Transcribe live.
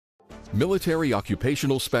Military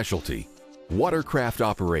occupational specialty, watercraft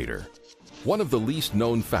operator. One of the least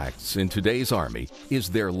known facts in today's Army is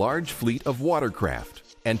their large fleet of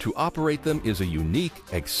watercraft, and to operate them is a unique,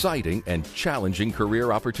 exciting, and challenging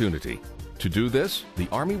career opportunity. To do this, the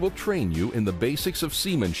Army will train you in the basics of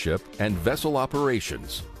seamanship and vessel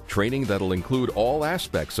operations, training that'll include all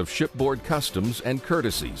aspects of shipboard customs and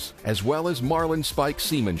courtesies, as well as marlin spike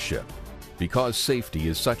seamanship. Because safety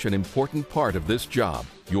is such an important part of this job,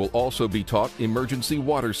 you'll also be taught emergency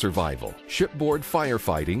water survival, shipboard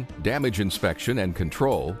firefighting, damage inspection and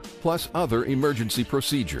control, plus other emergency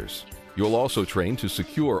procedures. You'll also train to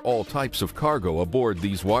secure all types of cargo aboard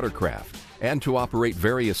these watercraft and to operate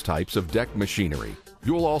various types of deck machinery.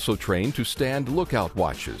 You'll also train to stand lookout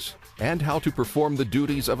watches and how to perform the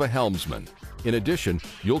duties of a helmsman. In addition,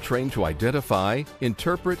 you'll train to identify,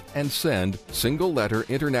 interpret, and send single-letter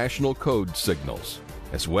international code signals,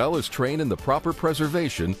 as well as train in the proper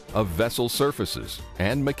preservation of vessel surfaces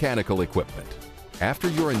and mechanical equipment. After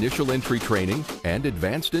your initial entry training and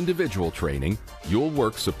advanced individual training, you'll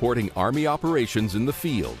work supporting Army operations in the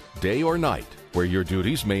field, day or night, where your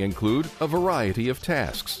duties may include a variety of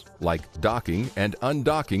tasks, like docking and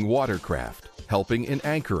undocking watercraft, helping in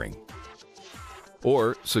anchoring,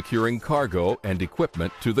 or securing cargo and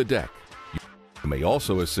equipment to the deck. You may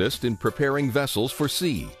also assist in preparing vessels for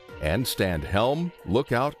sea and stand helm,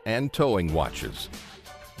 lookout, and towing watches.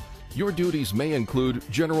 Your duties may include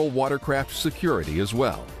general watercraft security as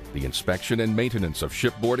well, the inspection and maintenance of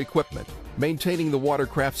shipboard equipment, maintaining the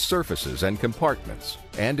watercraft's surfaces and compartments,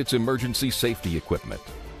 and its emergency safety equipment.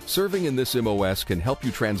 Serving in this MOS can help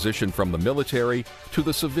you transition from the military to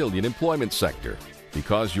the civilian employment sector,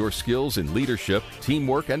 because your skills in leadership,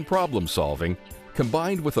 teamwork, and problem solving,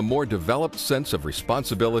 combined with a more developed sense of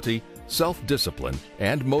responsibility, self-discipline,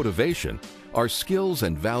 and motivation, are skills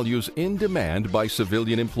and values in demand by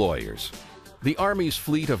civilian employers. The Army's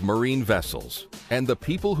fleet of marine vessels and the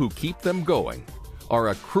people who keep them going are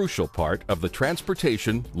a crucial part of the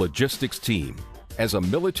transportation logistics team. As a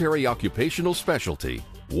military occupational specialty,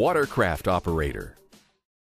 watercraft operator,